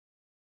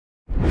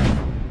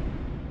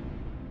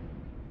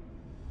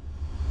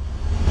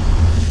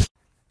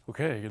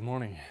Okay, good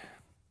morning.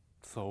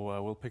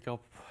 So we'll pick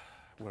up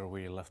where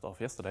we left off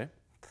yesterday.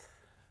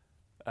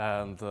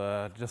 And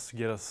just to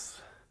get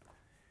us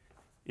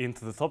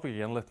into the topic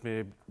again, let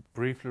me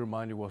briefly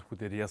remind you what we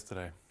did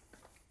yesterday.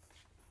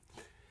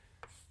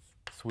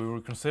 So we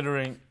were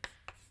considering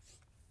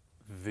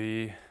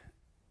the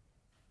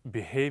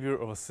behavior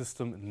of a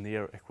system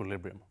near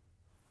equilibrium.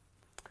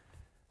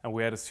 And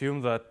we had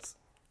assumed that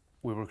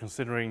we were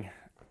considering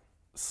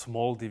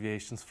small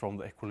deviations from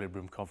the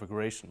equilibrium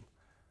configuration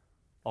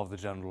of the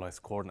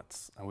generalized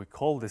coordinates. And we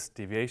call this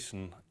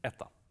deviation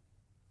eta.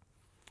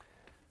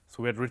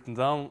 So we had written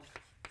down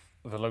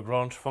the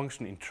Lagrange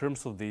function in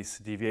terms of these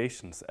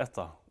deviations,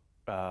 eta,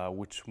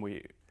 which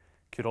we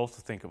could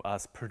also think of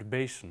as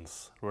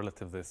perturbations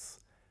relative to this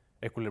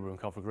equilibrium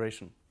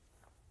configuration.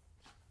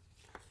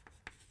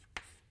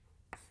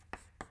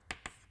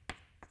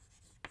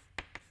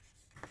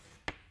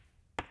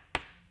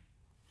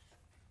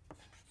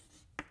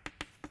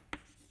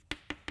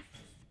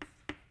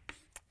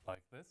 Like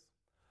this.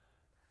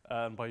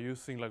 And by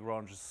using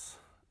Lagrange's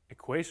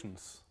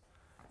equations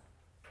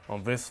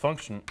on this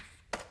function,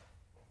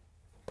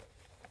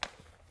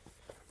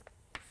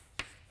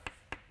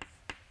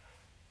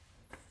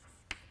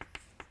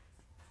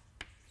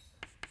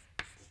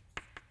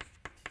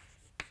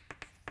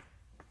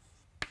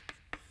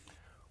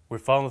 we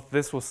found that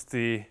this was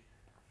the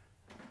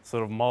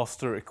sort of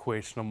master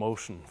equation of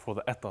motion for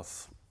the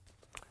etas.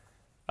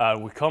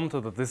 And we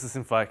commented that this is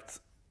in fact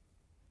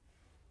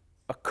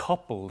a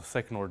coupled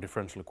second-order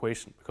differential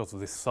equation because of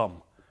this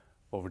sum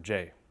over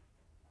J.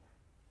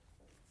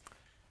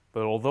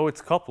 But although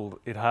it's coupled,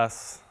 it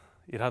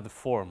had the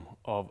form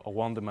of a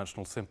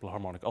one-dimensional simple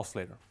harmonic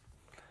oscillator.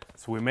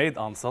 So we made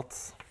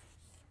ansatz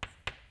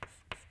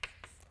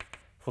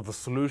for the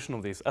solution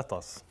of these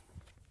etas.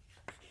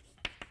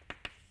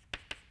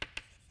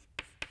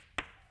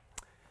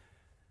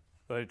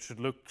 But it should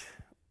look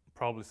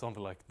probably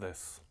something like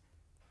this.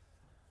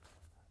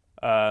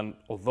 And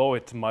although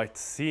it might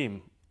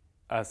seem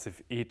as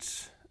if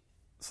each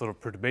sort of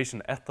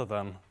perturbation eta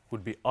then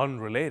would be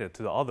unrelated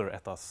to the other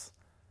etas,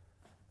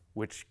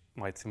 which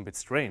might seem a bit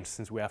strange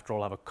since we after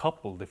all have a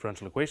coupled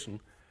differential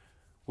equation,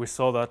 we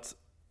saw that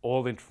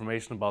all the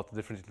information about the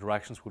different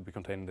interactions would be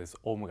contained in this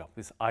omega,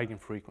 this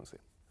eigenfrequency.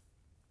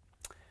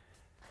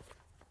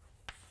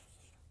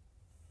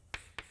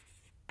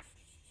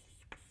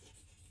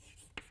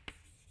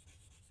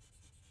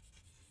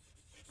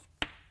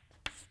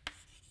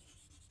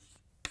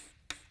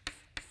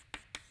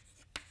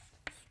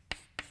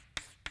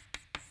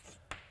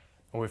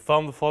 And we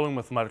found the following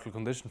mathematical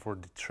condition for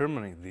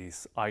determining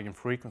these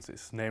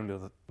eigenfrequencies, namely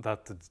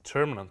that the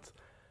determinant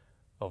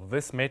of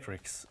this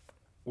matrix,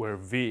 where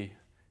V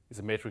is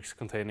a matrix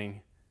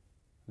containing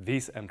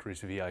these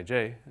entries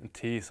Vij, and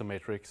T is a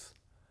matrix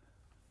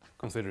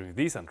considering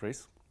these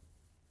entries,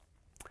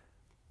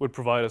 would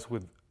provide us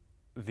with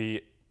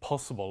the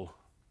possible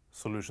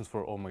solutions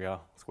for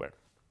omega squared.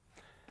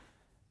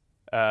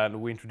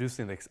 And we introduced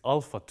the index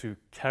alpha to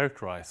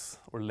characterize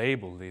or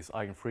label these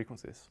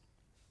eigenfrequencies.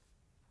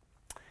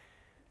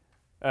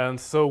 And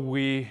so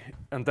we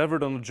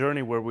endeavored on a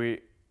journey where we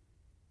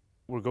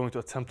were going to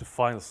attempt to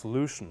find a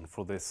solution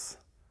for this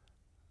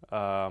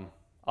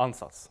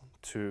ansatz,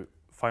 to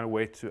find a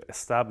way to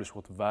establish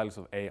what the values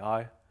of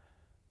AI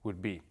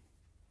would be.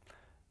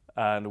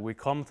 And we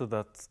commented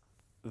that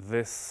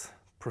this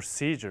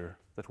procedure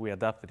that we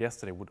adapted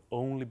yesterday would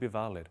only be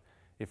valid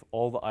if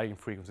all the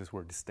eigenfrequencies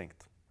were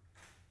distinct.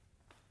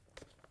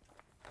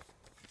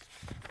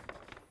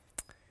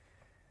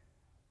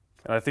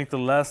 And I think the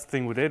last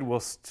thing we did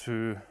was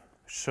to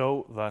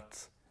show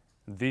that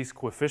these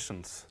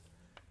coefficients,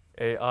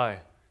 AI,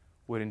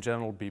 would in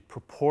general be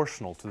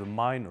proportional to the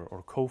minor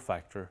or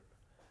cofactor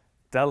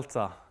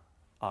delta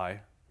I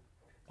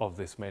of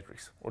this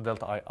matrix, or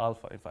delta I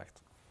alpha, in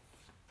fact.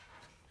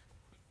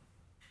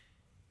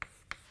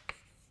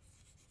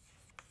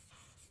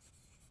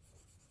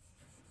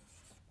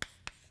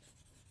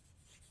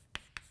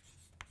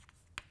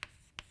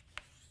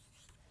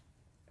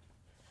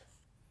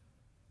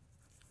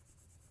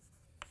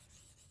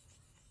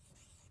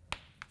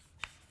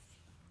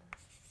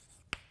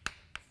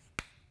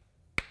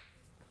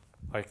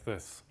 Like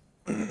this.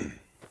 And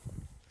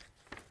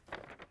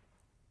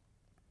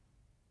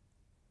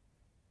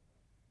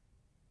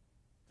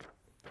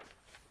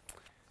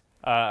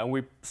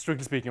we,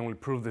 strictly speaking, only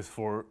prove this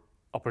for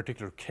a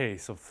particular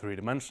case of 3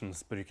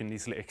 dimensions, but you can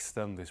easily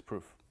extend this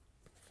proof.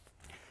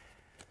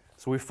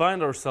 So we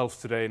find ourselves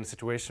today in a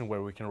situation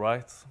where we can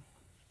write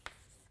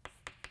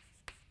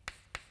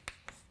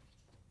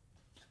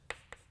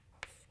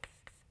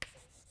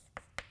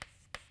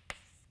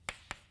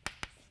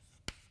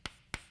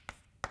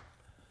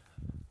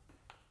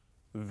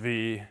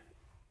the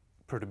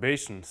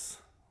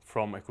perturbations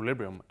from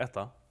equilibrium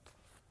eta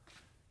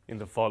in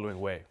the following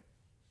way,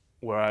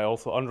 where I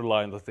also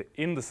underline that the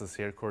indices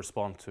here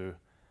correspond to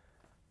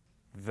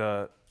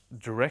the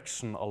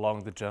direction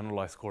along the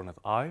generalized coordinate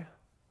I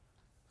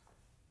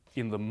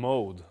in the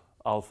mode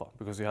alpha,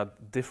 because you had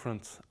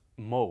different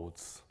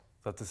modes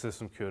that the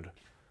system could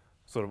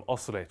sort of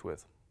oscillate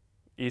with.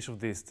 Each of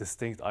these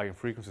distinct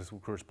eigenfrequencies will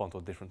correspond to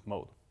a different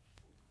mode.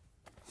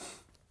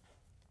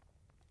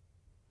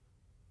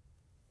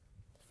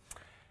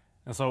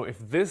 And so if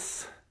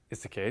this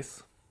is the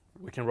case,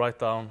 we can write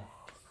down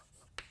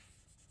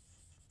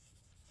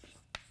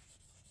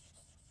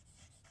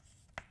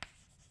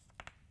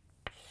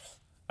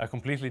a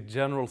completely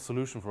general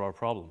solution for our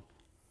problem.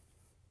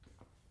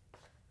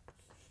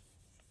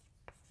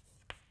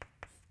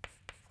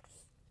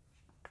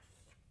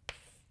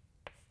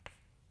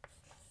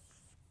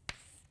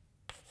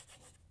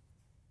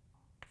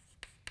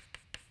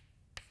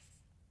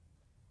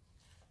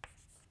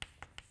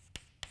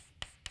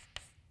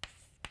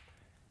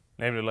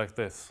 Namely like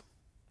this.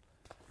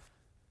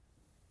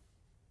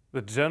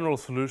 The general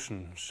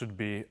solution should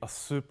be a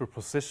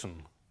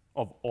superposition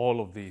of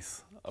all of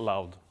these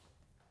allowed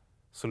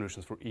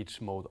solutions for each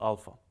mode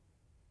alpha.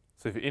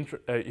 So if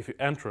you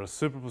enter a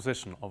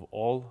superposition of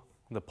all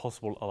the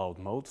possible allowed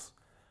modes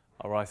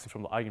arising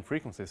from the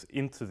eigenfrequencies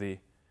into the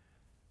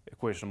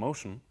equation of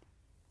motion,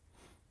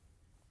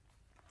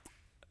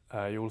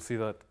 you will see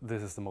that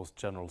this is the most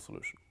general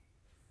solution.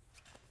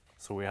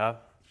 So we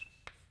have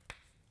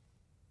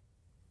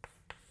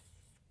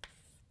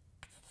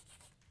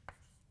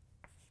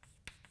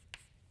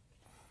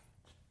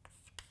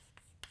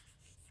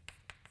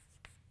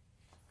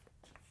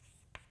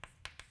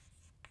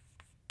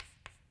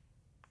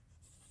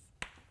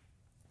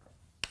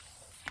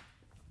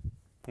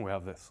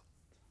this.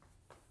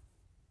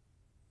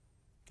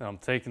 And I'm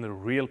taking the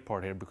real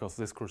part here because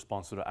this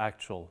corresponds to the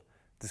actual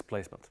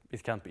displacement.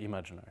 It can't be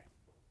imaginary.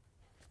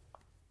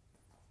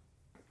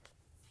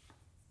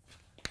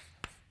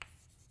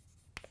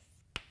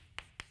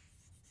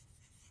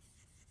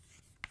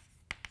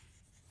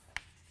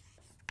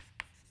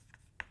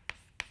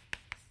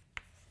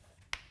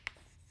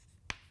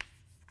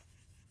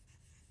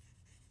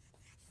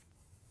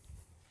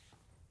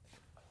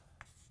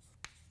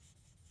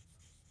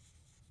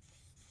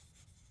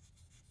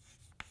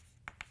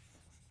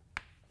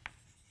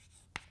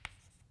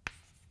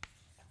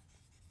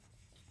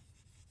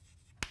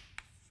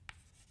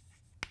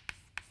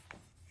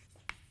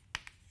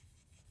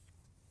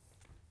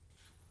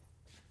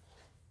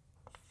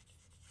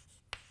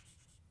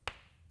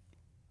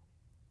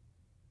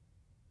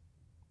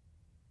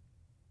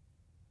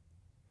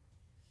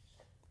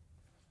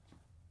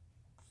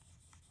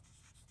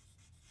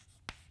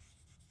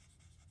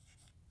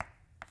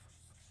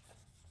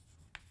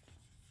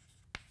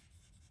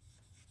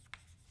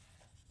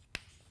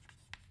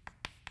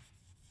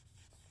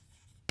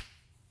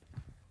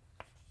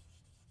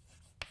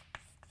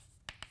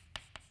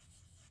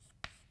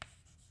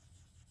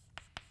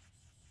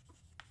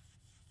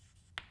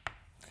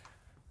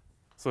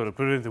 So to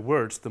put it into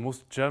words, the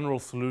most general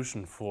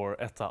solution for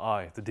eta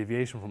I, the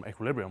deviation from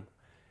equilibrium,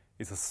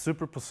 is a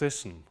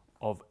superposition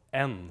of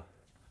n,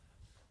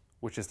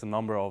 which is the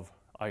number of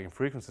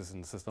eigenfrequencies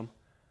in the system,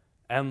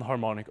 n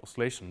harmonic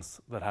oscillations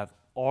that have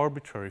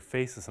arbitrary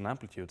phases and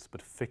amplitudes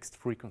but fixed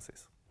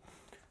frequencies.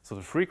 So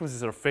the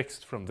frequencies are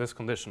fixed from this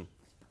condition,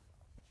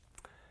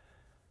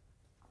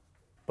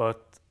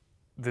 but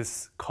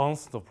this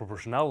constant of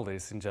proportionality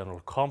is in general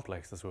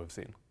complex, as we have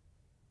seen.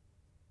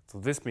 So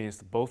this means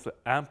that both the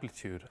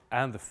amplitude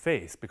and the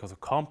phase, because a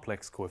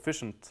complex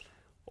coefficient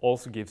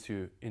also gives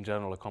you, in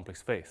general, a complex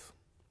phase,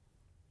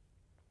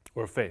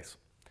 or a phase.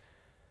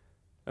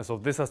 And so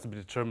this has to be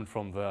determined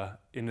from the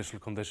initial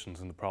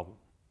conditions in the problem.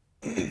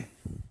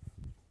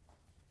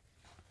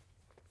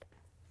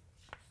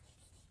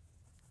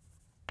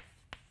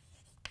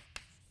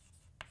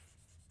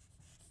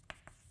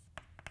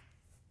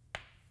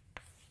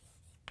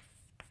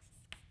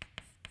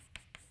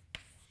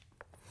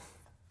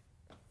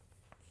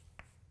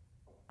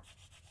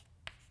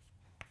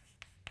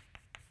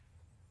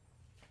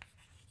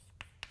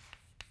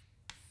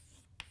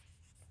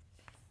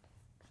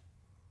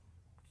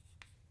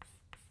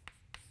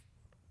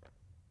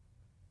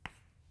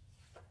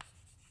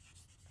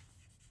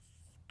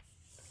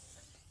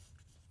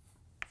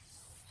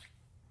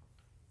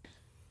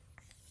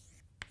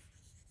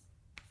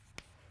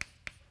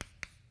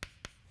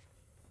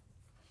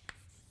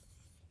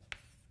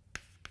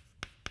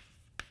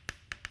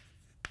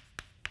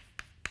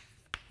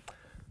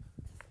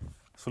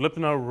 So let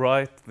me now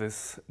write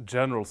this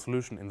general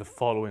solution in the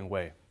following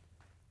way.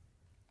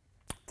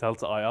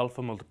 Delta I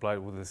alpha multiplied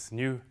with this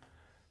new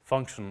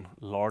function,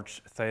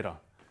 large theta,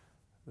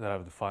 that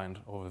I've defined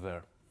over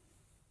there.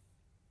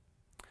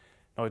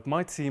 Now it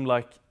might seem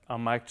like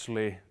I'm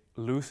actually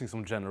losing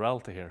some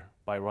generality here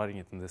by writing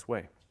it in this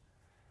way,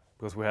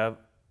 because we have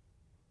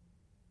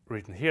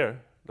written here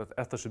that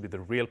eta should be the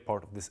real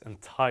part of this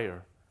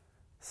entire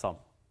sum.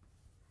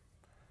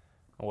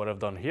 And what I've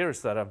done here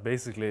is that I've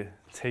basically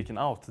taken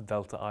out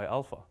delta I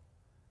alpha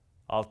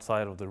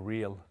outside of the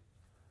real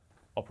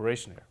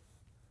operation here.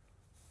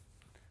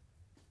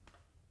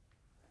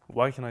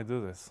 Why can I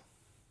do this?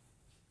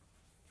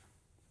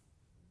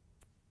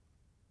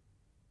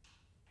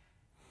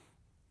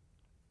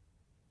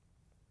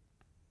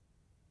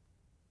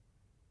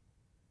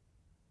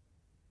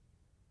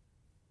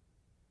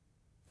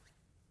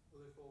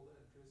 if all the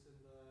entries in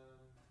the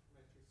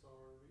matrix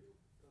are real,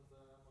 then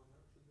the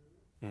minor should be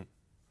real?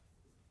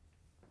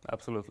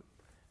 Absolutely.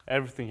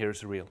 Everything here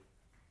is real.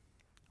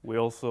 We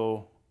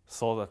also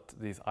saw that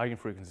these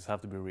eigenfrequencies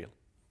have to be real.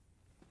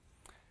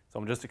 So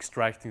I'm just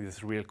extracting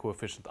this real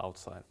coefficient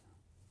outside.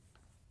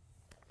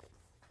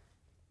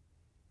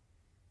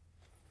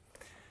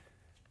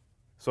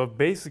 So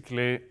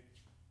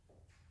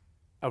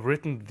I've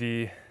written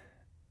the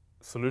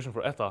solution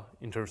for eta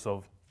in terms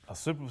of a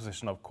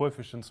superposition of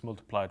coefficients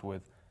multiplied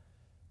with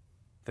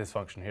this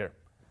function here.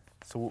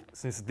 So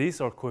since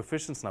these are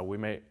coefficients now, we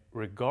may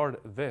regard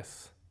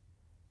this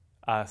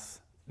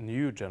as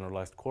new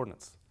generalized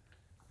coordinates.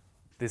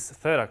 This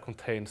theta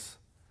contains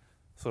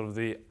sort of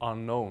the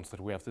unknowns that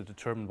we have to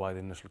determine by the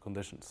initial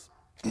conditions.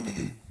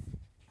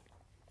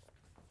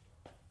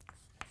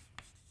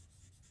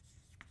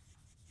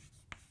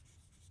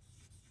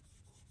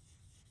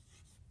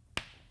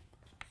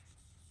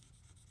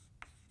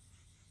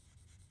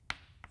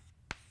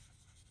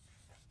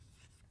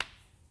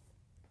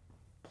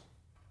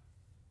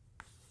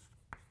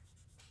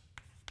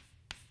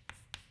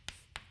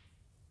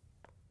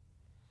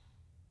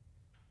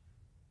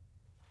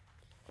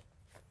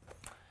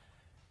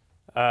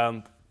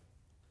 And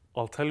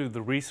I'll tell you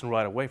the reason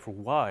right away for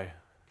why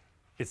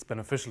it's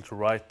beneficial to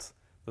write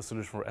the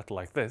solution for eta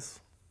like this.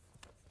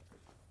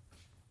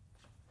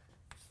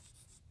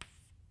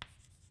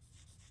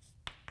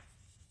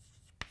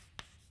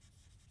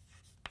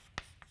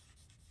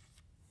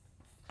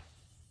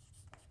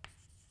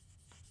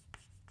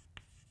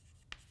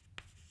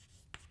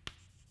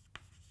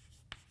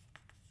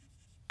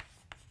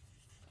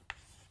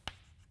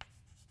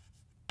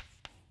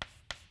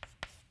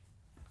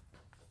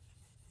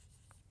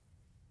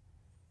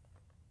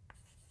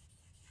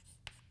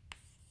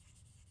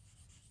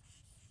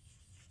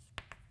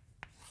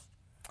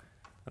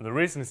 And the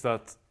reason is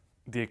that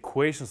the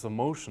equations of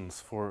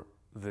motions for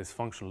this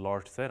function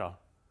large theta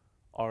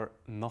are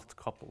not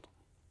coupled.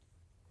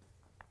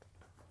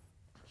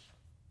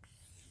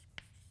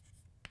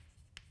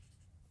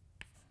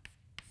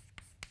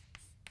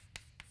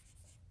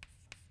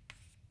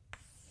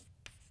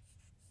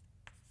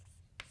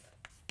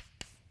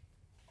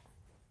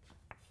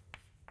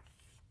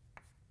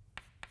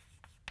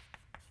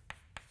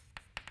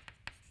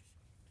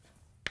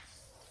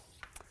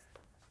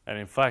 And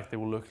in fact, they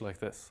will look like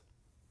this.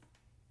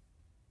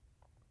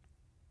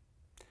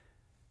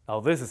 Now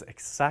this is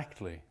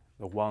exactly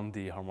the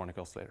 1D harmonic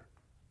oscillator.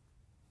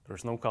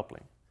 There's no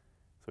coupling.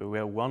 So we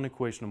have one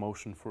equation of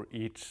motion for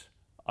each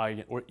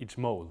eigen, or each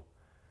mode,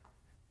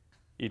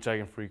 each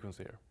eigenfrequency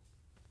here.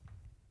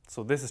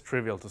 So this is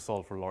trivial to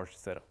solve for large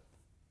theta.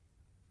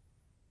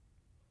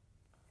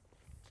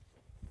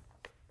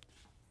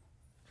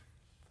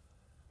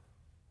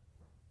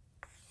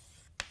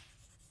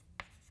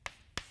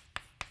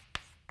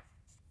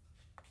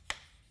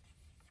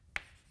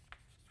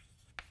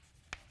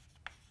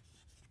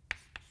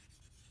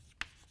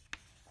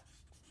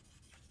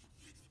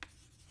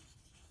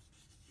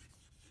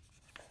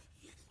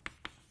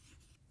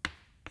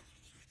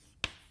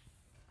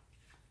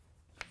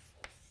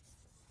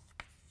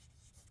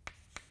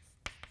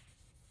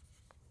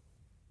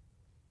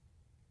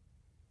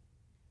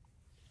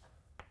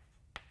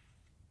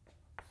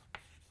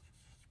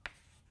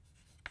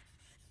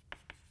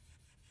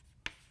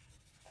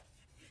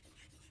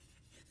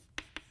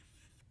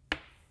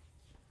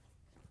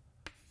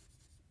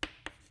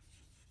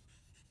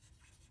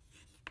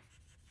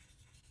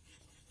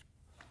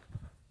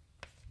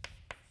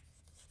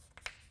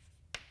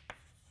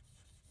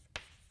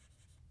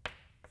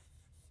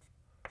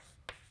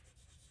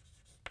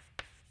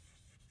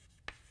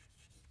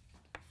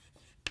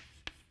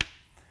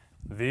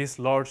 These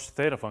large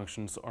theta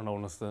functions are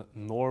known as the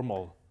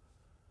normal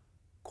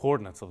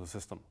coordinates of the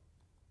system.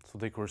 So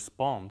they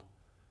correspond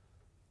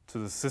to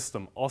the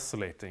system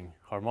oscillating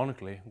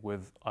harmonically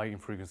with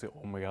eigenfrequency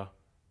omega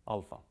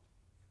alpha,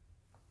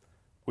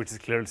 which is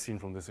clearly seen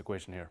from this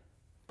equation here.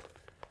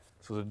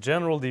 So the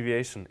general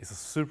deviation is a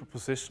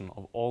superposition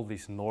of all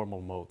these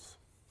normal modes.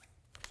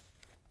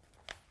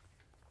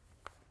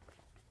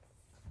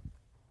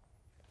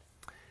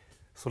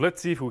 So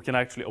let's see if we can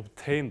actually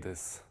obtain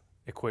this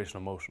equation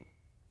of motion,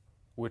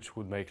 which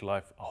would make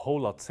life a whole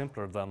lot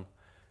simpler than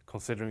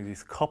considering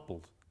these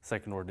coupled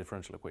second-order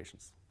differential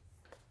equations.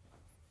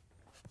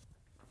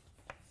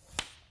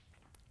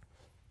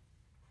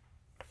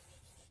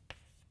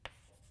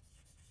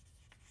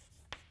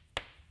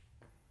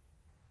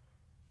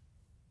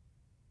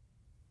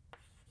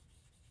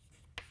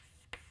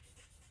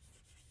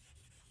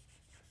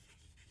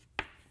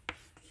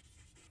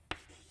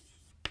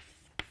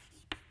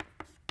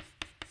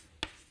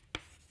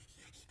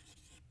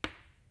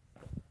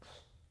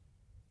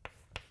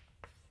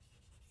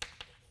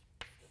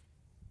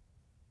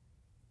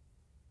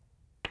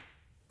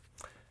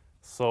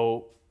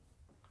 So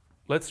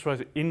let's try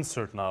to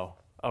insert now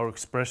our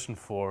expression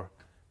for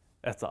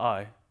eta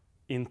I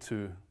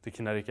into the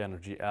kinetic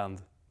energy and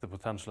the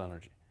potential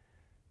energy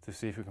to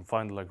see if we can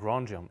find the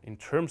Lagrangian in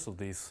terms of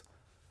these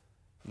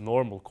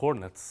normal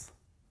coordinates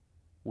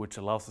which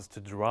allows us to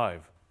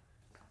derive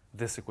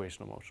this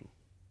equation of motion.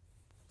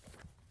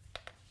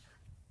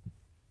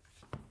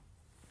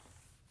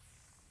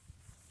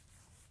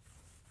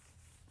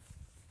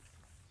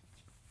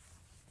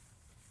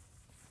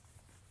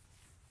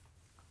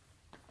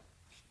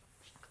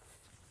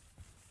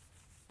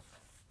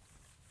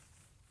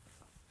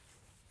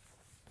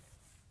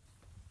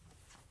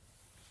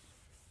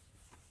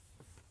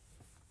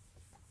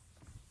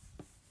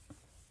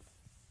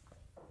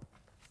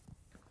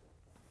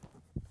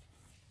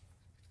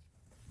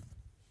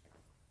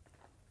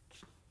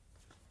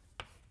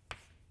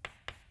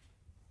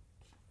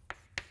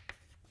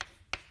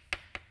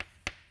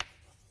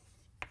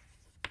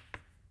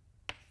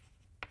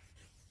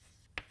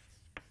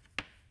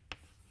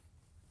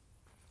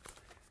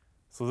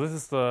 So this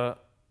is the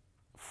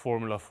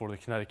formula for the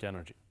kinetic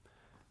energy.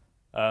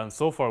 And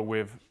so far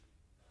we've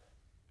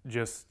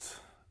just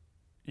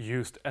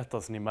used eta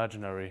as an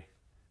imaginary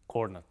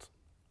coordinate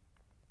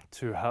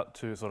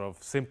to sort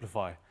of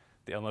simplify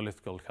the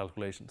analytical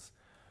calculations.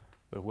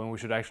 But when we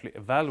should actually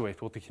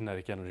evaluate what the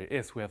kinetic energy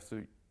is, we have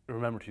to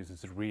remember to use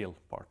this real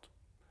part.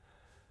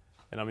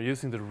 And I'm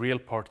using the real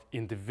part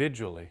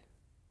individually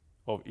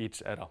of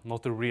each eta,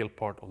 not the real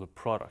part of the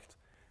product,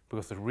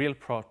 because the real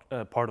part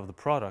of the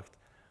product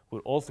will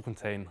also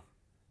contain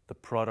the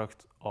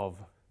product of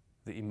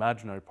the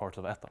imaginary part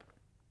of eta,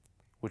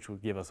 which will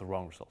give us a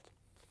wrong result.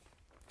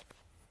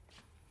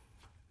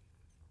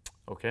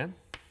 Okay.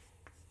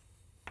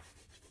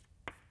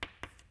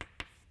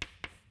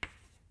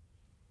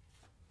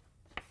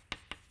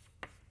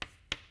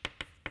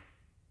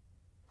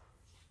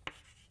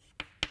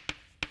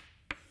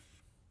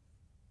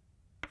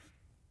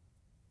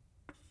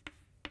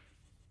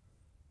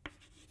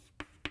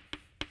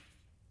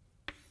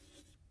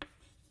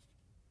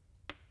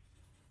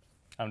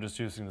 I'm just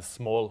using the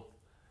small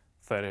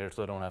theta here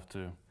so I don't have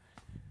to,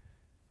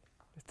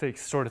 it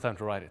takes shorter time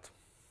to write it.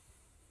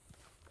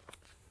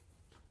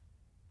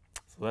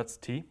 So that's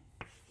T.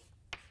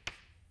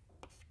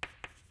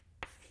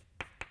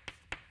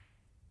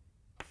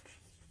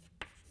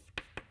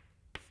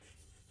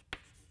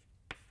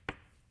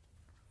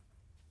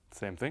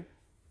 Same thing.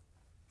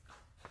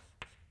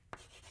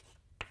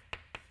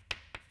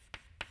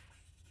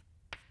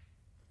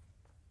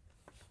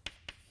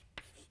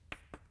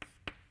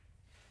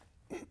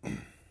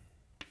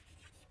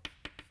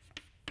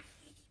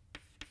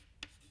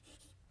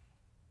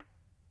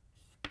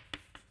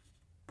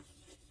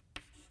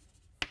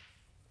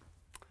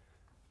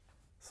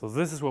 So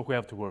this is what we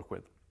have to work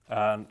with.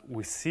 And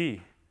we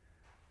see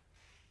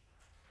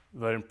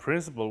that in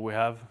principle we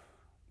have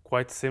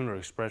quite similar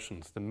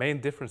expressions. The main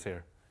difference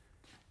here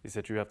is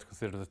that you have to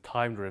consider the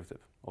time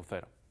derivative of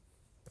theta.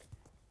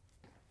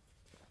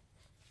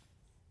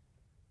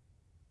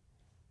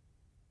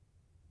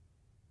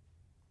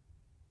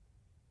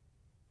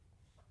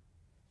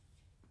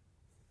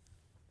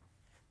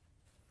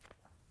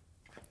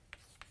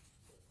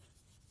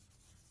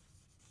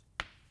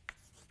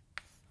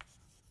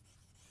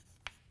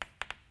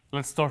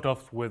 Let's start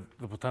off with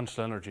the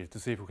potential energy to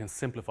see if we can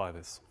simplify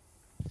this.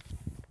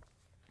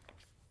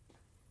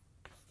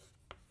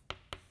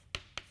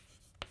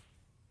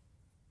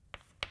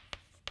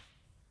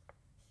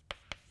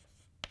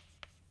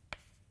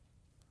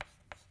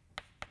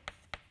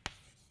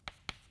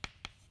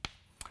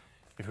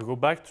 If we go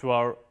back to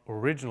our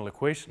original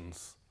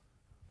equations,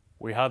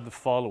 we had the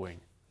following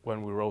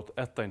when we wrote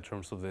eta in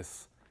terms of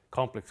this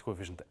complex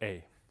coefficient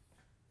A.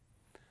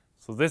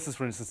 So this is,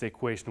 for instance, the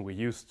equation we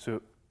used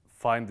to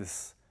find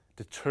this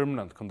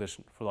determinant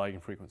condition for the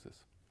eigenfrequencies.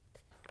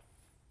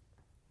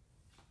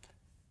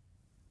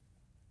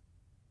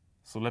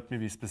 So let me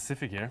be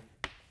specific here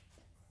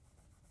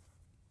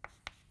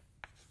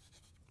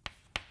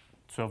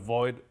to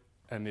avoid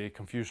any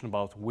confusion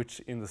about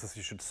which indices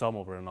you should sum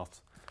over or not.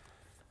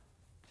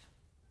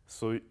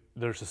 So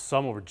there's a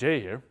sum over j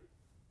here,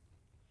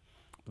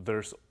 but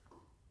there's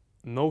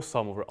no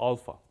sum over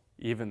alpha,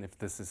 even if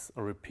this is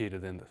a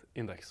repeated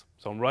index.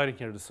 So I'm writing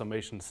here the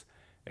summations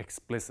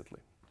explicitly.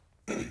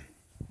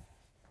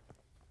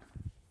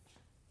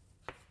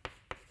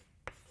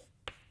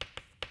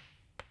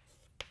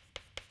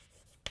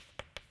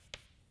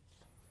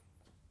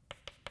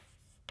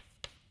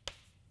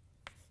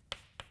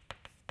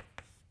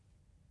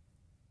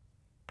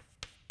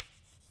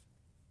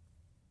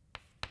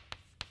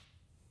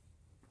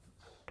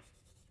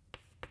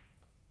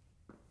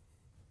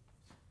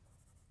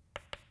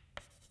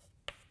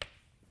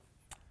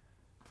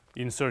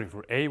 Inserting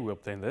for A, we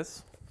obtain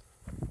this.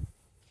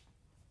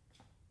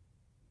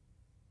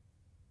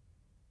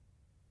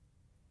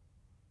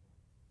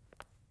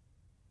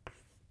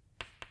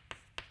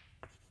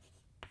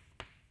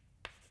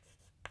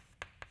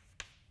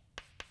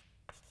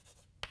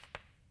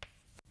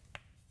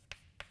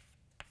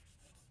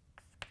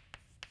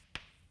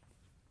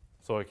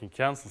 So I can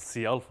cancel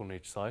C alpha on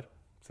each side,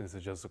 since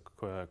it's just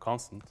a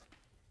constant.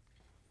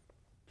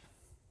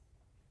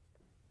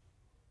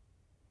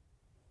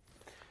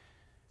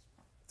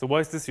 So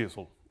why is this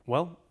useful?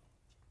 Well,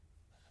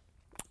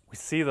 we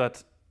see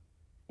that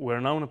we're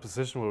now in a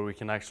position where we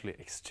can actually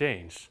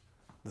exchange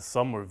the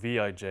sum of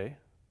Vij,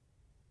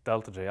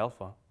 delta J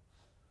alpha,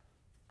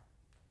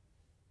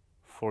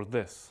 for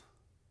this.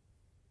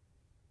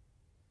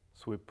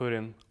 So we put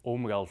in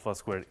omega alpha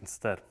squared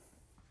instead.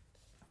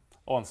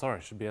 Oh, I'm sorry,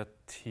 it should be a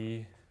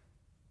T.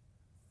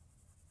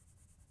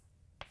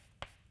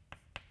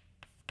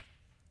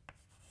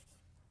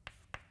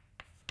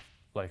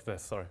 Like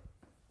this, sorry.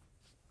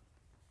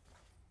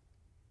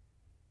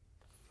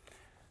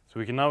 So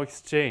we can now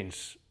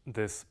exchange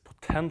this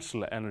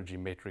potential energy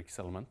matrix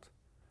element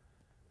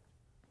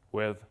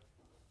with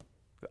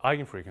the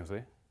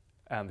eigenfrequency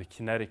and the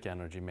kinetic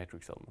energy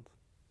matrix element.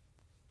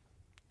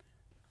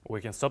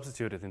 We can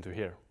substitute it into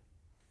here.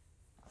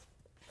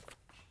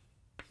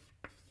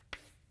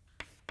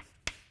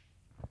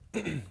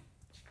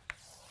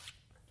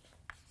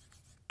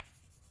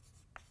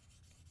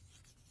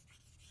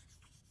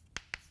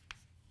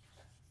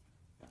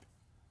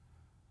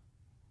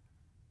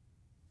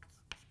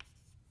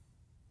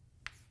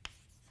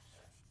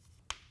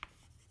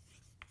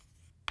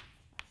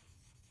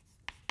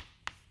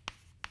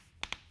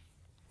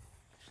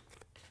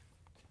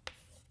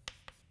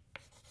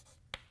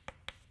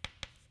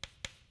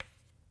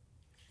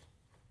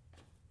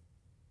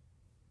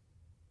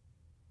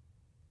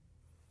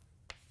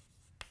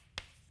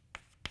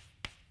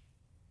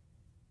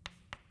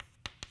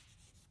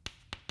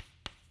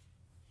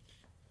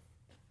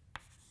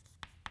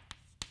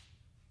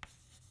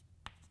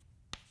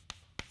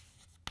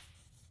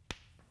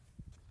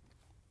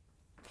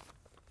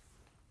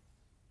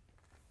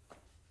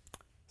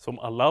 So I'm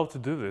allowed to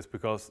do this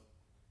because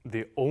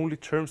the only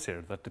terms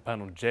here that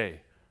depend on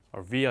J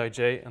are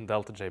Vij and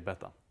delta J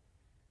beta.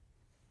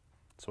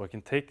 So I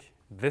can take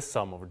this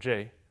sum over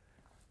J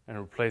and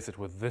replace it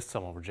with this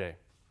sum over J.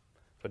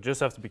 So I just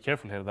have to be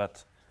careful here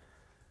that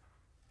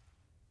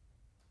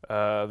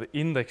the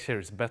index here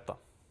is beta.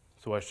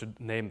 So I should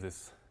name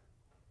this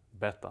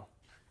beta.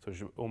 So it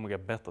should be omega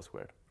beta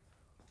squared,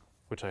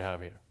 which I have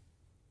here.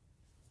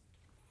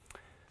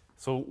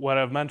 So what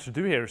I've managed to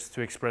do here is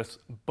to express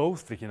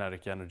both the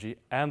kinetic energy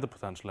and the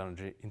potential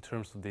energy in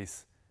terms of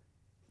these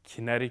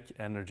kinetic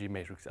energy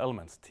matrix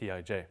elements,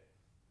 Tij,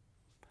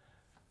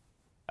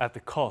 at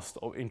the cost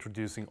of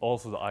introducing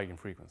also the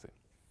eigenfrequency.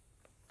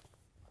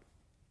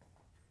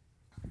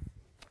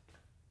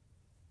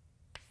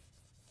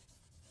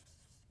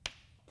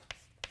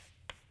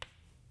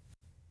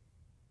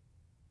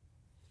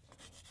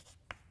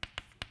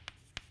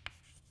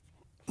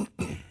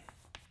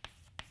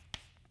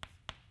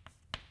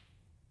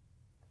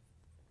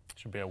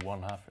 Should be a 1/2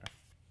 here.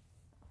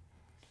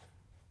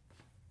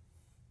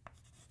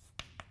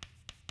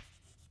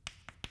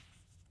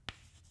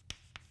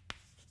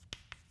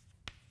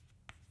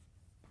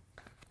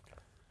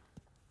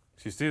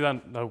 So you see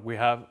then that we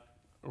have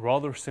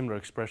rather similar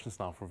expressions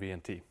now for V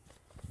and T.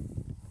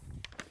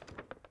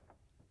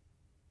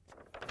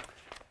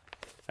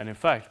 And in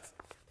fact,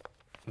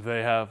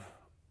 they have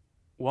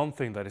one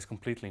thing that is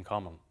completely in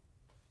common,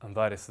 and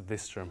that is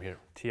this term here,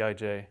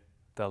 Tij,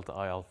 delta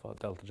I alpha,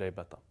 delta J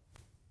beta.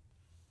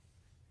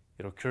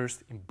 It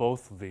occurs in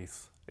both of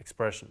these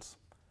expressions.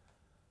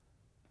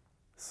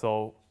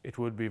 So it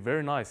would be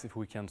very nice if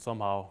we can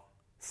somehow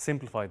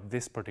simplify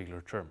this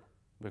particular term,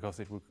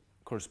 because it would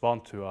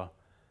correspond to a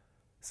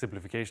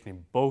simplification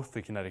in both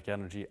the kinetic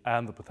energy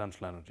and the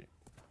potential energy.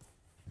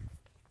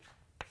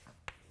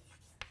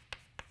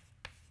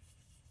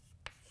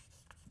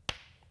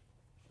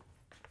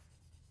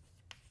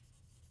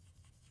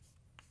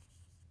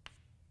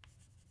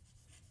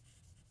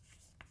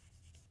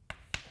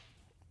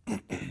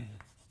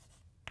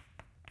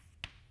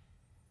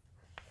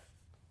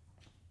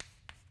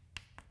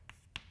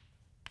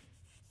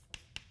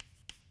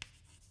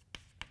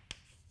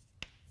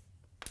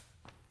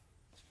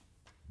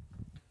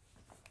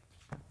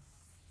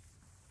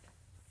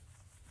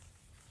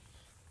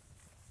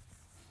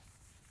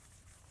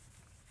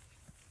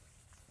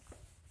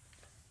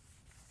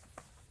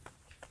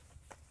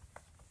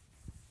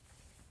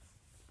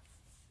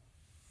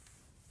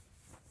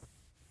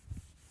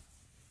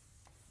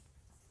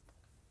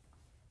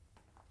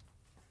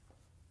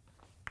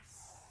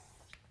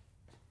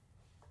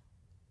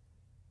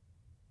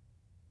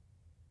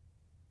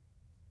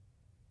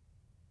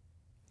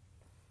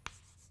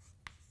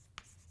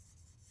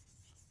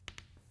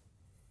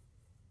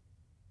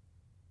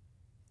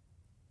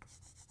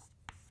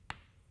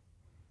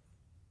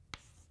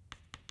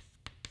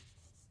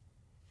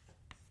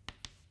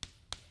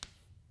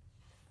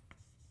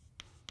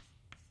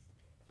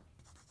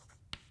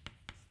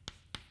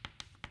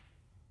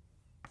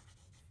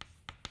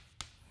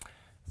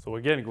 So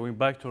again, going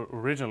back to our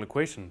original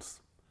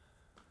equations,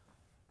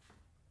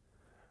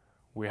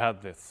 we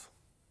had this.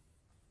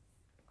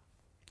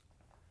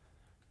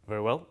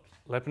 Very well.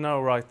 Let me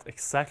now write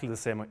exactly the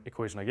same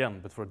equation again,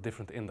 but for a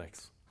different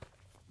index.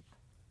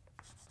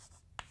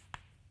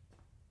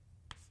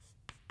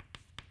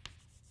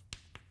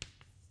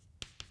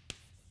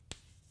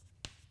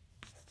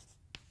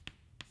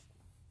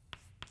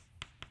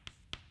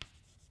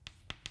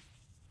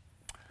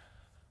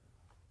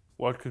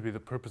 what could be the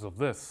purpose of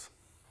this?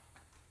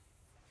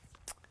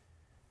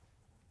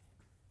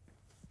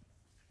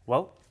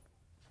 Well,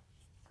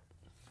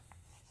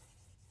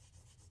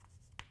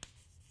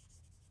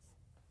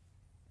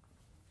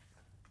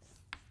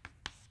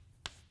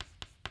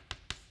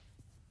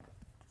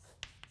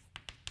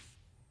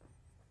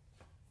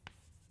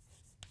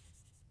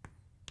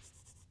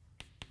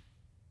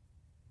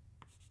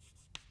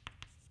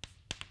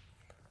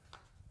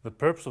 the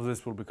purpose of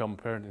this will become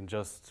apparent in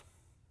just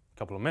a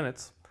couple of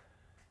minutes.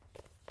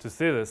 To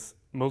see this,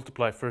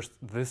 multiply first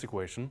this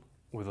equation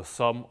with a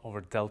sum over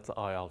delta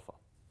I alpha.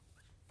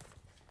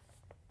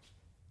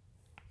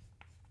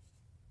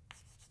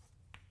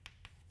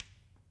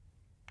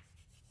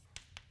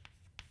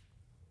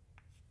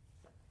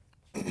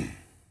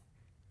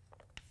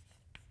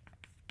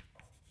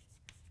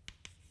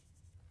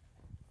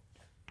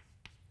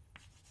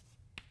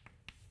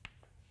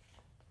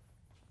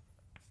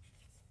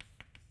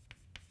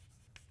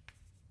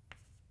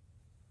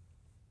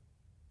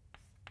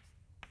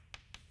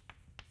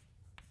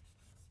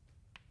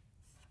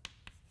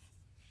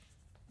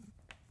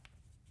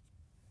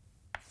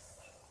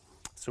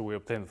 So we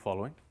obtain the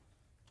following.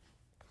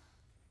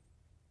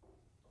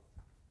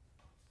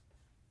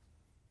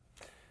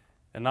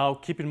 And now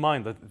keep in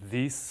mind that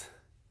these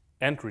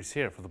entries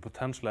here for the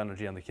potential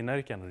energy and the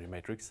kinetic energy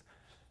matrix,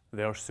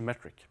 they are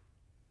symmetric.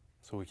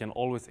 So we can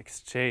always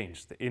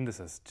exchange the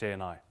indices J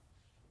and I.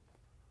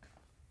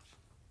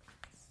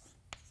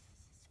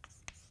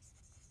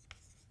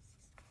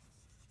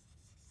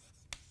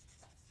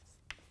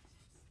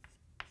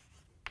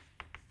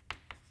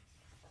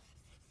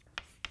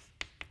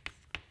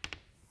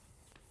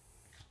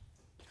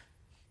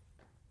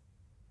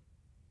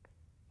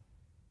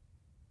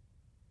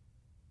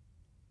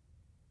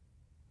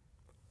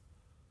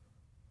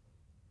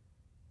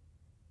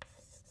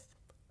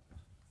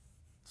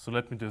 So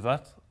let me do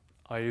that.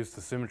 I use the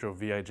symmetry of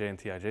Vij and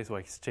Tij, so I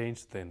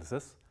exchange the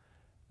indices.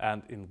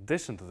 And in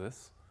addition to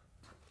this,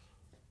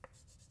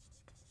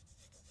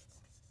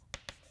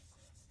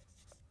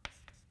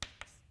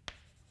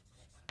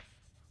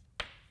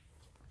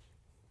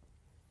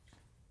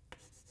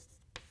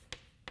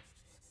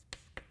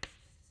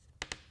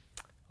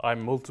 I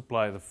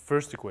multiply the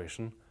first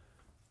equation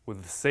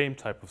with the same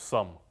type of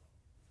sum,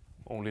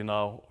 only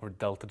now over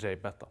delta J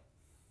beta.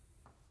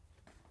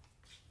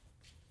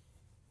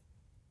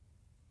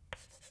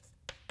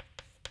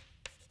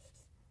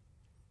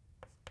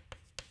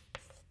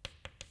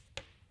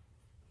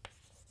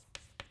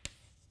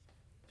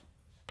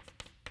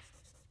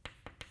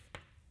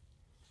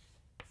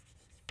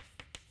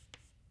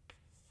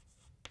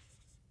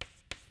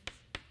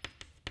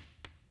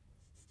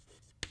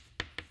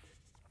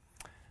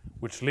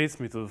 Which leads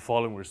me to the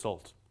following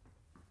result.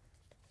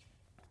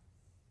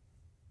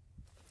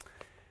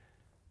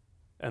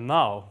 And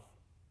now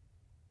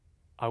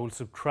I will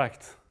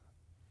subtract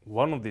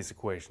one of these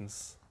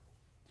equations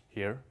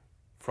here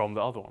from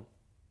the other one.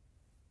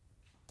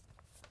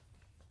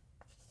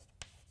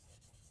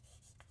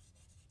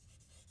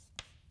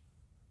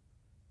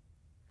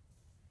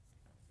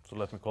 So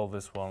let me call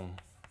this one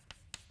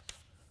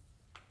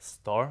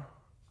star,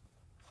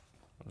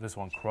 this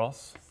one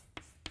cross.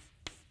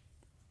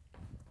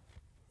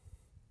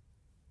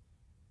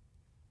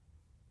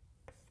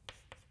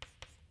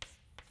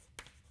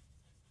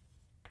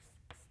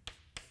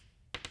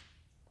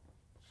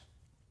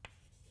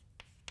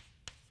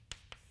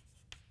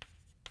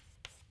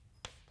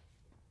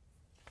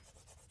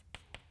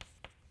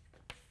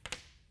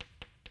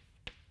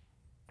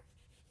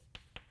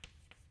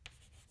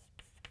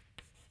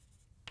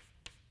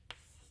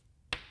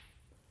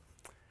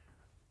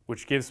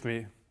 Which gives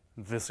me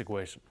this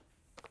equation.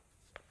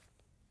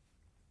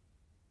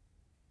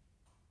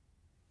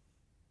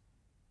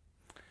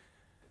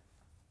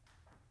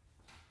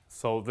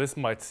 So this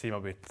might seem a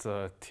bit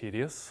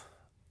tedious,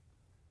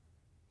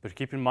 but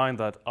keep in mind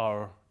that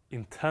our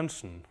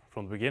intention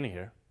from the beginning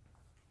here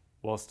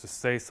was to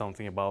say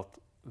something about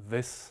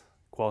this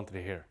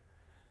quantity here,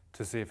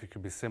 to see if it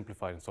could be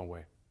simplified in some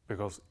way.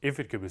 Because if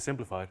it could be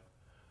simplified,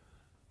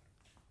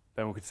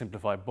 then we could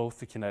simplify both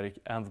the kinetic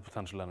and the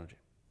potential energy.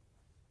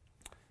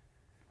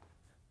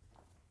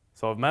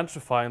 So I've managed to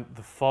find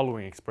the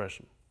following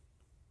expression.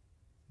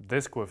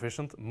 This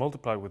coefficient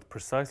multiplied with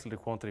precisely the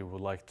quantity we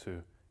would like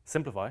to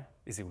simplify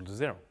is equal to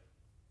 0.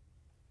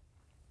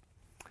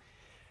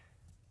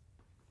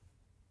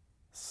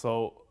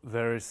 So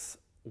there is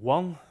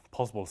one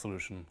possible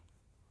solution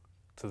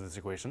to this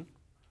equation,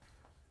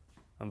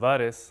 and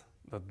that is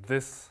that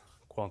this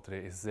quantity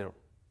is 0.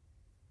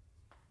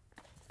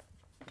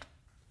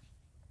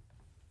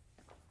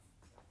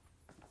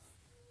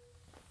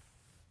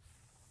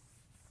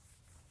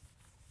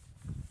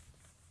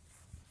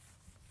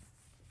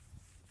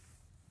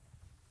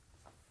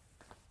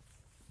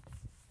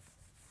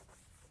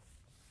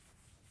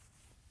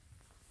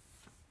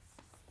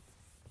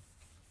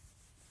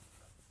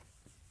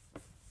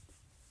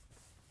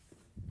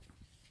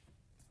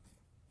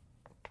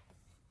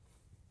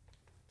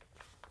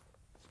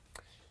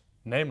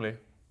 Namely,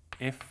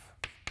 if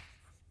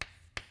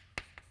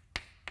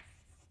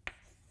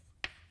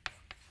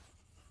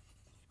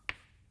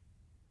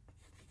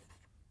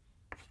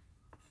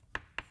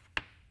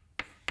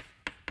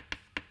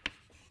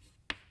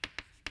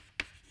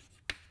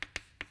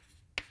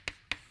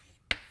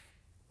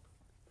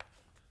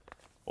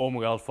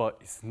omega alpha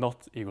is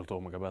not equal to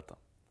omega beta.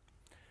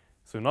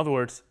 So in other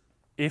words,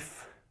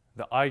 if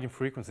the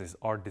eigenfrequencies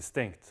are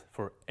distinct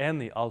for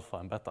any alpha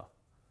and beta,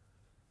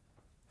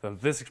 then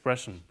this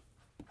expression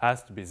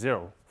has to be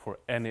 0 for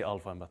any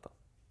alpha and beta.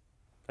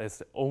 That's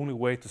the only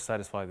way to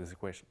satisfy this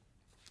equation.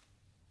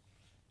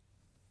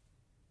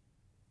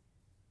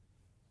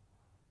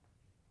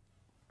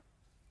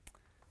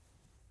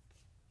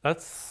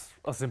 That's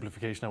a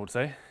simplification, I would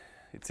say.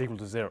 It's equal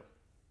to 0.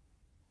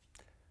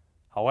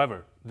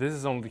 However, this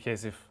is only the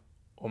case if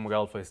omega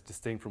alpha is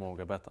distinct from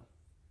omega beta.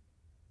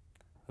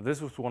 This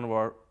was one of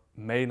our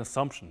main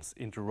assumptions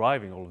in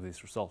deriving all of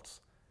these results,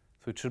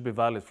 so it should be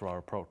valid for our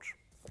approach.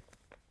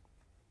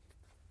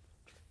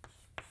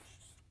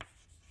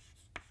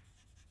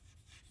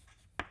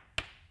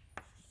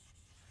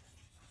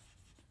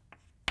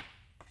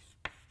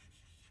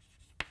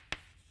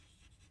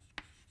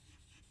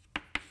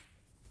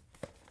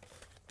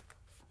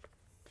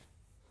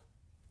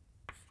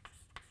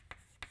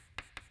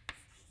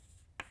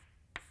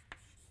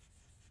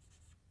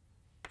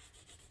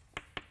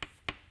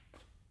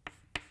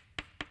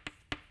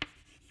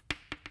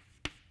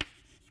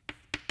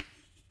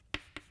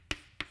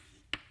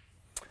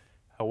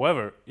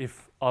 However,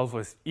 if alpha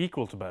is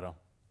equal to beta,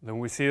 then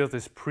we see that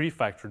this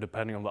prefactor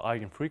depending on the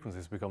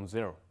eigenfrequencies becomes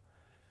 0,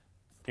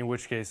 in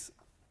which case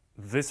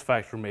this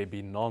factor may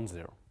be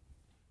non-zero.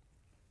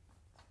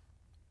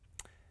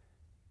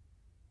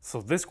 So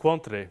this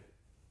quantity,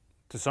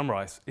 to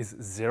summarize, is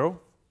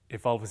 0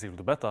 if alpha is equal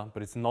to beta,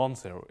 but it's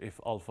non-zero if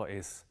alpha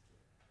is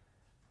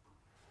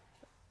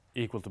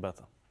equal to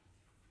beta.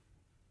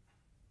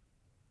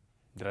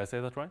 Did I say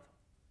that right?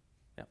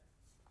 Yeah.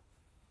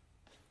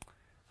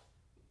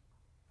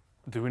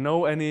 Do we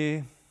know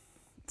any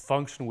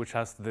function which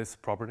has this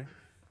property,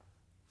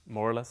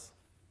 more or less?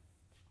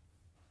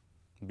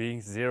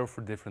 Being 0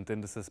 for different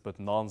indices, but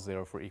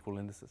non-zero for equal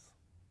indices.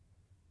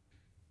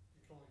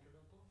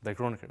 The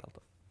Kronecker delta.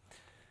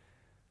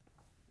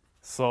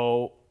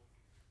 So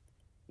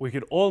we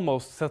could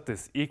almost set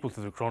this equal to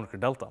the Kronecker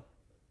delta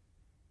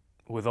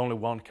with only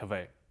one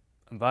caveat,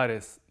 and that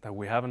is that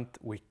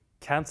we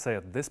can't say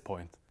at this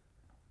point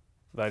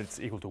that it's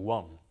equal to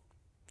 1.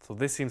 So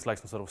this seems like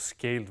some sort of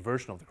scaled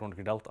version of the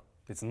Kronecker delta.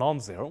 It's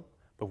non-zero,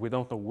 but we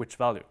don't know which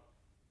value.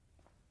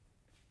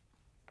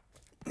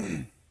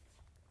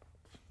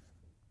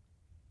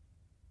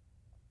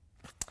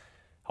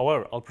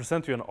 However, I'll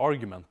present you an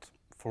argument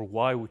for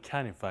why we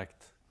can in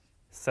fact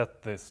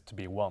set this to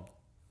be 1.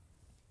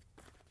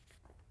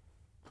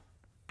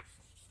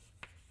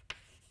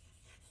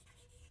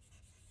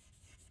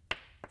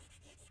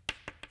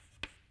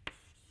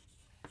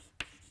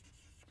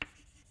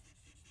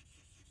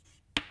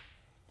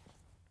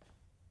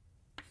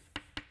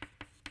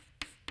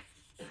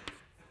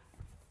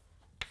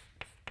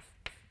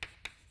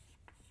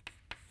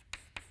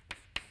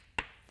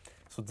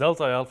 So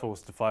delta I alpha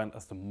was defined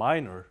as the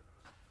minor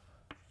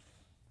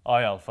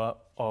I alpha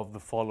of the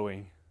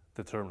following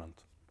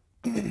determinant.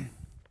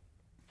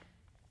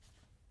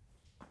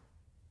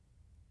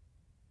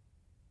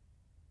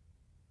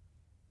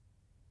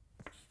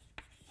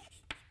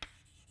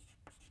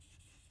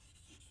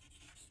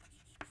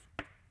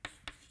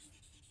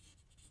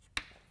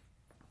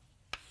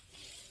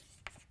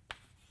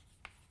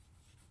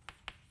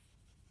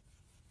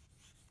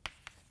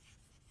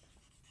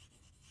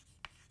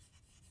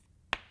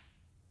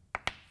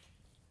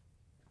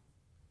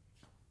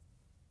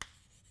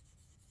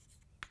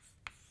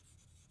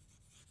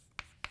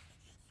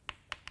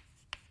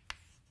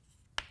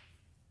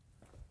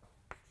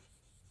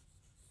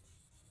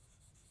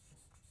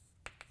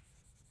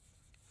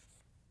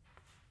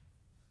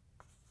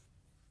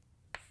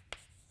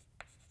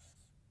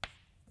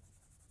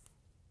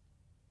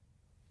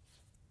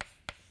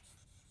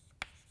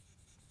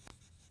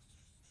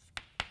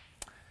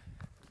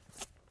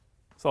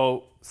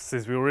 So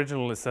since we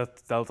originally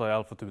set delta I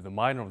alpha to be the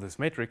minor of this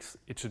matrix,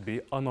 it should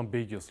be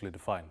unambiguously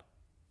defined.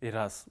 It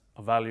has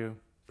a value,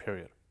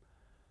 period.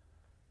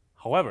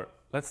 However,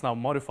 let's now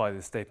modify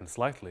this statement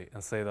slightly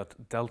and say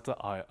that delta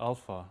I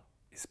alpha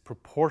is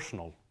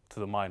proportional to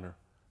the minor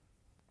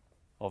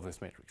of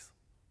this matrix.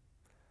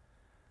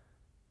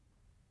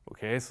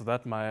 Okay, so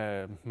that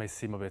may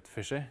seem a bit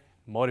fishy.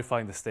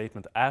 Modifying the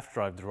statement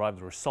after I've derived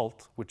the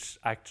result, which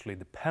actually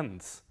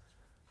depends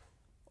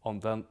on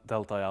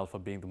delta I alpha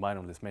being the minor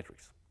of this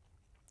matrix.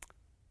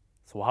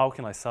 So how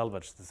can I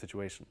salvage the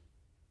situation?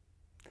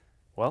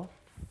 Well,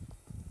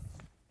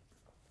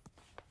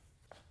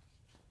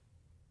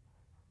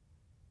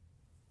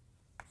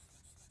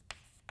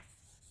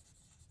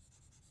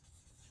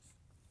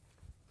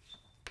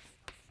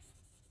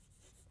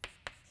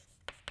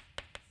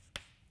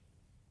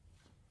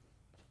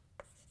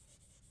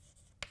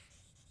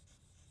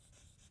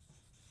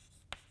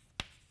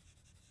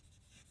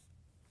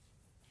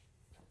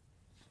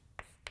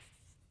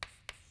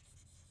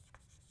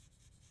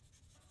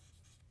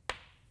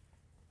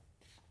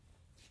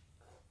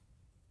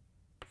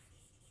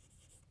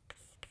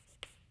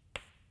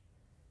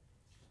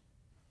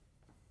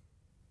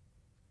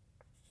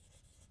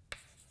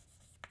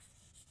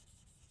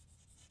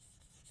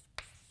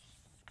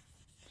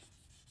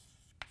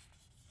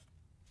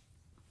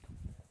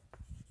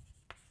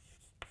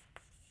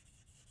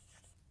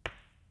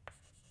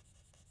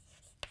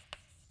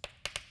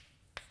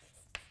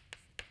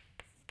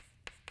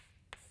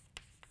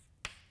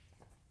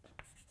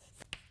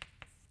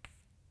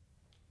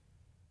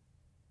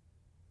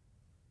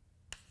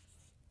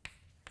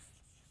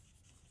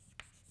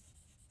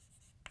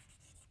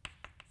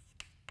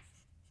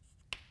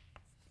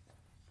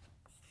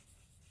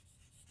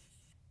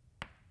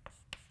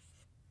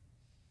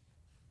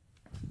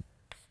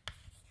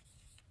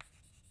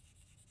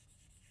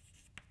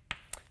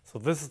 So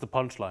this is the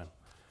punchline.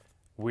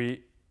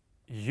 We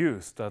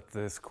used that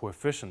this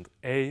coefficient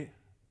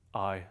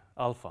AI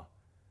alpha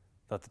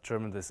that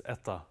determined this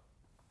eta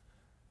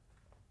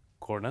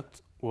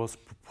coordinate was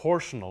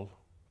proportional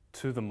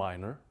to the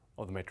minor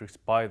of the matrix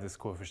by this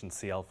coefficient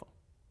C alpha.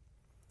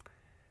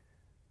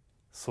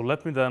 So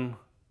let me then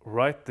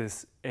write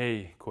this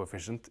A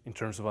coefficient in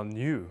terms of a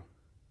new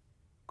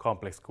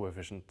complex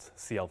coefficient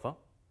C alpha,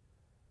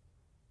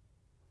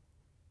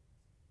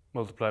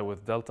 multiply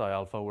with delta I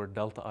alpha, where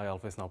delta I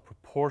alpha is now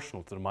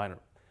proportional to the minor.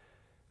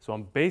 So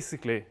I'm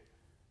basically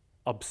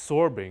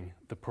absorbing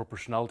the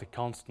proportionality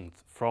constant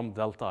from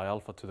delta I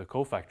alpha to the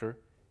cofactor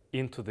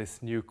into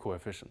this new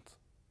coefficient.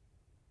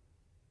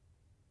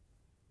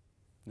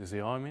 You see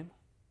how I mean?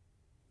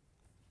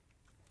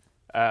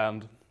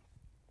 And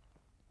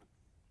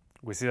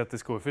we see that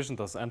this coefficient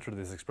doesn't enter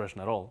this expression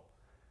at all.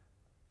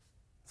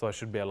 So I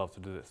should be allowed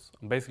to do this.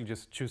 I'm basically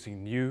just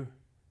choosing new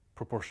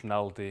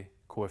proportionality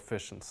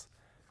coefficients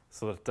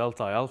so that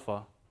delta I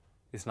alpha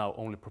is now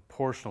only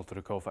proportional to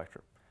the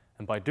cofactor.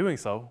 And by doing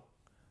so,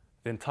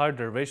 the entire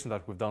derivation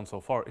that we've done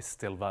so far is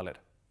still valid.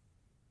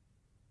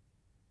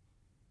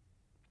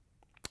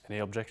 Any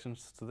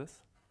objections to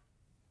this?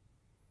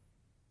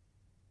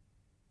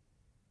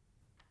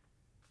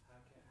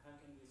 How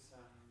can this then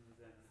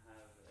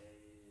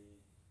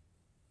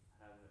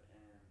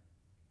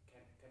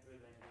can't we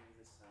then give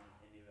the sum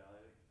any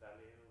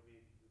value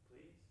we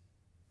please?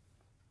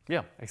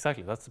 Yeah,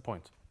 exactly. That's the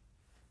point.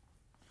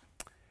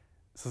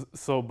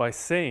 So by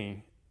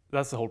saying,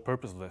 that's the whole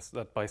purpose of this,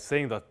 that by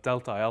saying that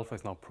delta I alpha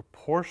is now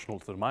proportional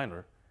to the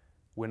minor,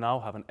 we now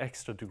have an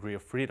extra degree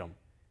of freedom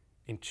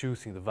in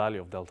choosing the value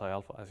of delta I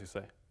alpha, as you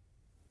say.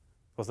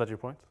 Was that your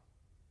point?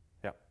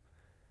 Yeah.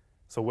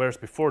 So whereas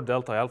before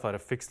delta I alpha had a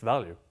fixed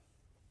value,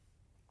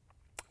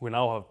 we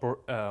now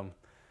have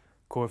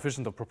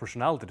coefficient of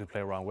proportionality to play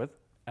around with,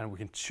 and we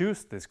can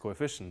choose this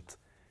coefficient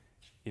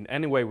in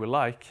any way we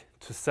like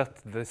to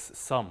set this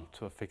sum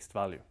to a fixed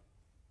value.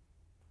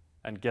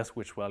 And guess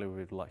which value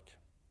we'd like?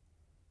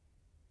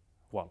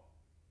 1.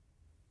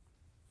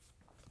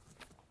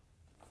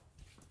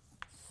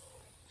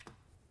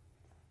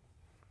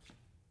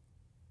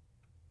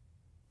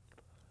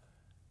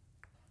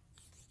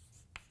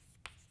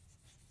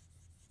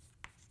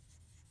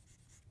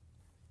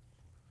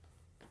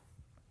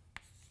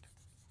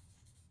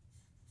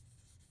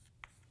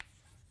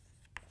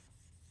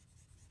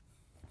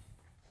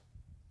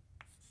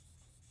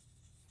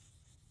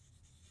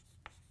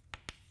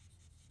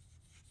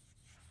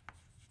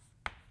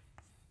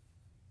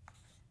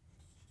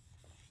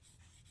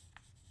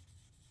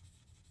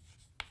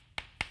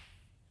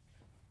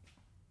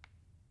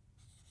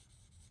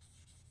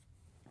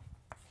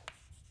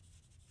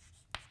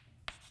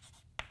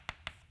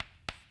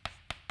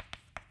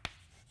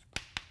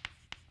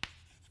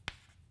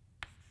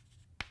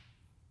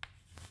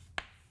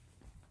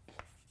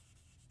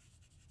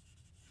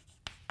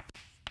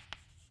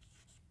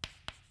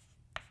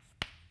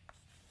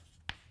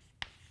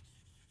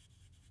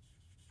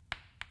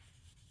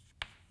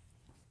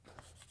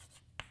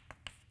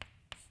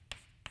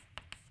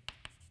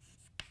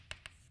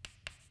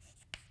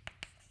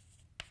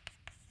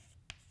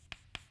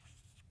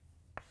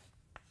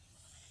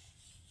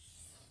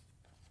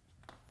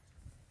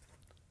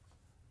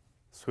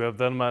 So we have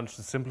then managed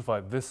to simplify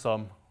this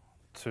sum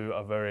to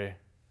a very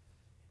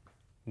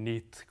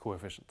neat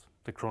coefficient,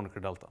 the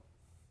Kronecker delta.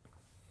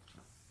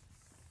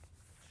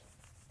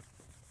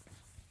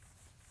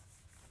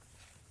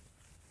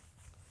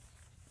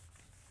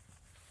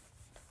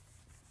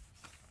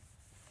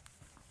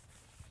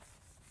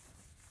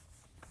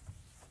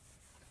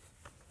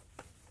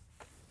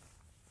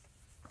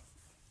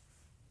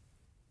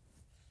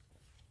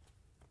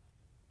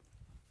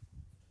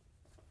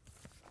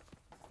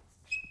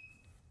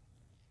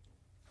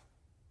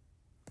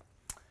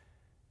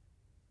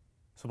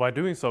 So by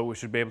doing so, we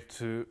should be able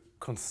to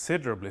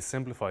considerably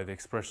simplify the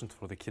expressions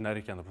for the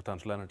kinetic and the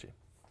potential energy.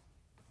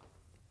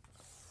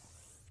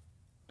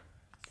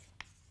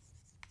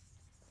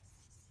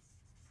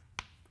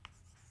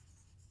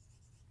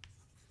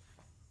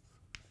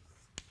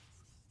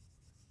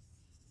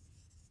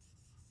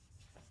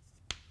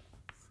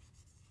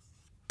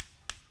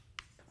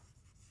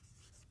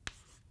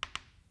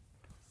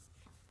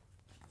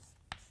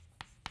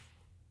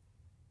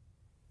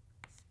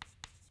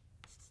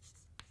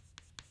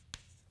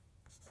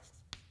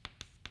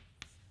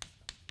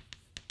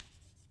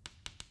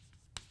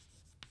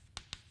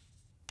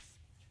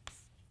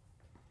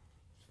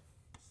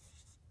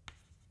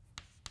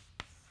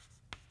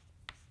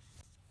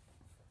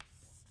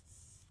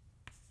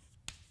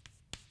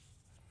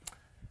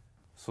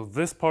 So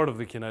this part of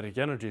the kinetic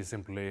energy is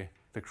simply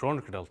the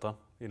Kronecker delta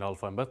in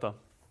alpha and beta.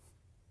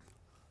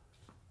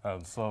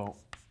 And so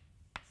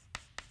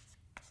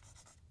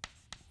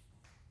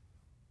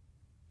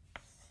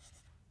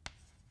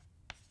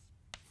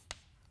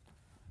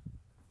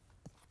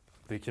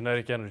the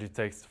kinetic energy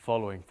takes the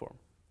following form.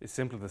 It's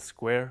simply the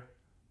square,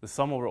 the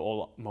sum over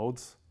all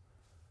modes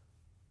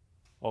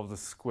of the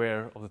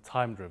square of the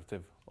time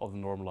derivative of the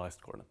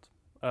normalized coordinate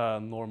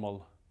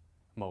normal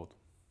mode.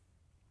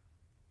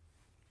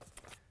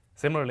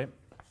 Similarly,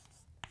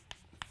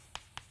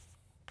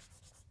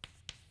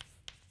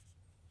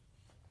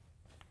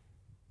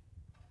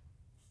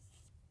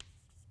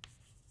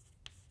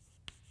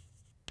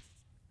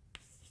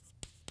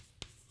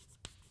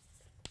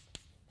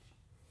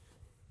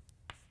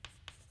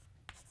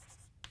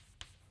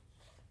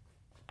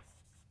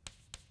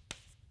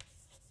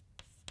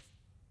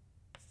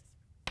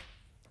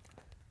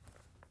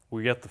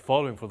 we get the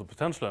following for the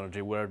potential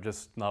energy. We're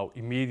just now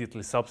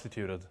immediately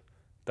substituted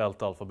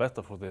delta alpha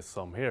beta for this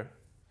sum here.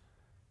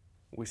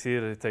 We see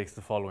that it takes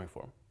the following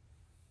form.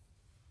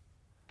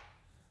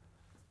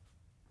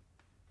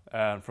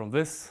 And from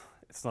this,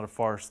 it's not a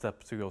far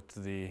step to go to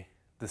the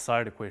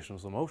desired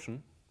equations of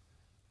motion,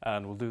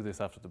 and we'll do this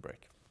after the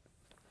break.